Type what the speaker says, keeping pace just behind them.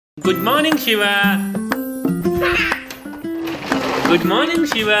Good morning, Shiva. Good morning,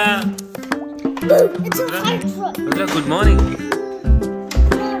 Shiva. It's a fire truck. Rudra, good morning.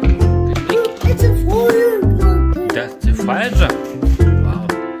 It's a fire truck. That's a fire truck. Wow.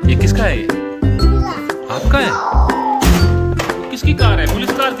 ये किसका है? आपका है? किसकी car है?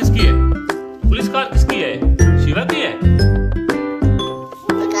 Police car किसकी है? पुलिस कार किसकी है? शिवा की है?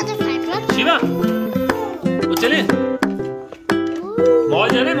 शिवा, वो चले? मॉल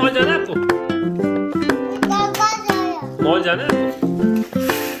जाना है? मॉल जाना है आपको? मॉल जाना है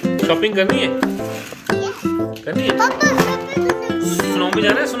आपको? शॉपिंग करनी है? करनी है? स्नो में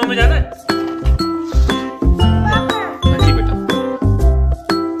जाना है? स्नो में जाना है? हाँ जी बेटा।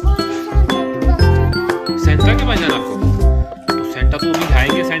 सेंटा के पास जाना आपको? तो सेंटा तो अभी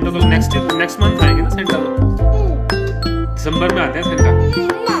आएंगे। सेंटा तो नेक्स्ट मंथ आएंगे ना सेंटा तो। दिसंबर में आते हैं सेंटा।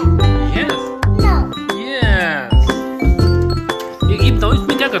 Yes yes. ये बताओ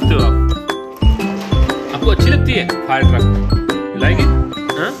इसमें क्या करते हो आप? आपको अच्छी लगती है fire truck? You like it?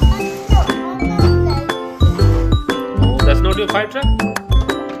 हाँ? That's not your fire truck?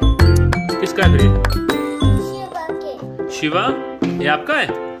 किसका है ये? शिवा, ये आपका है?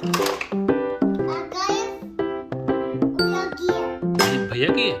 ये भैया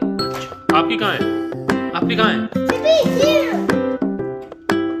की है? अच्छा, आपकी कहाँ है? आपकी कहाँ है?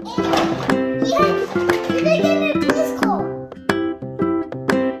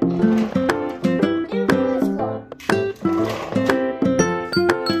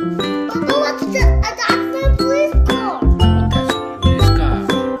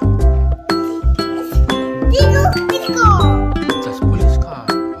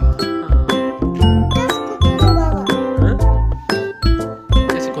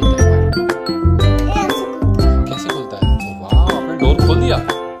 खोल दिया।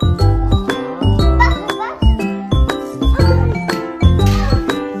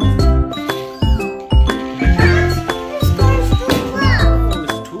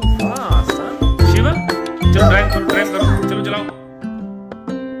 शिवा, चलो ड्राइव करो, चलो चलाओ,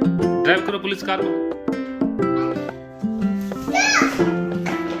 ड्राइव करो पुलिस कार को।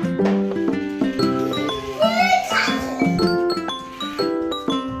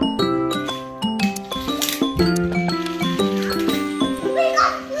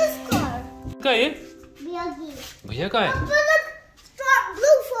 का ये भैया का है?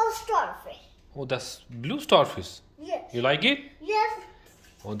 Oh, that's blue starfish. Yes. You like it? Yes.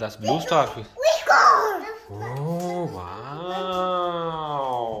 Oh, that's blue starfish. Oh, wow.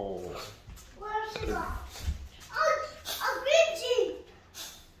 Where's it? A green jeep.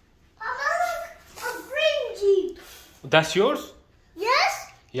 Papa, look, a green jeep. That's yours? Yes.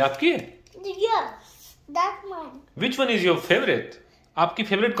 ये आपकी है? Yes, that's mine. Which one is your favorite? आपकी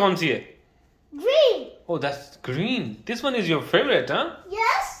favorite कौन सी है? Green. Oh, that's green. This one is your favorite, huh?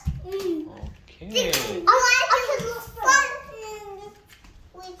 Yes. Okay. I like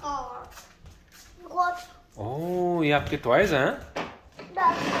fun car. What? Oh, ये आपके toys हैं?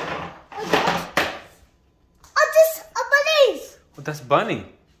 This a bunnies. Oh, that's bunny.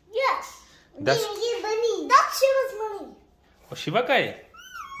 Yes. That's bunny. That's Shiva's money. oh, Shiva का है?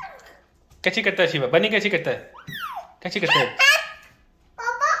 कैसी करता है Shiva? bunny कैसी करता है? कैसी करता है?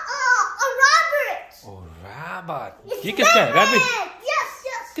 Papa, a rabbit. Oh, rabbit. ये किसका है? Rabbit. Yes,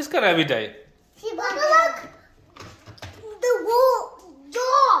 yes. किसका rabbit है? Papa, look. The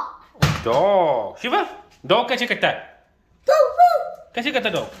dog. Dog. Shiva, dog कैसे करता है? Boo, boo. कैसे करता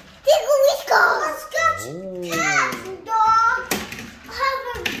है dog? Tickle, whisker. Scratch. Oh. Cat, dog. Have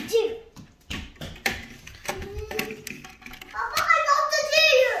a deer. Papa, I got the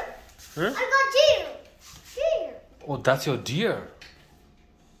deer. Huh? I got deer. Deer. Oh, that's your deer.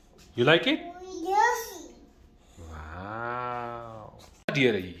 You like it? Yes. Wow.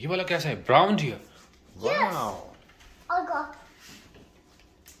 Deer है ये वाला कैसा है? Brown deer. Yes. Wow. I got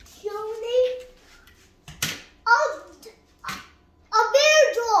Johnny. A bear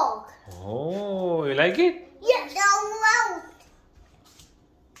dog. Oh, you like it?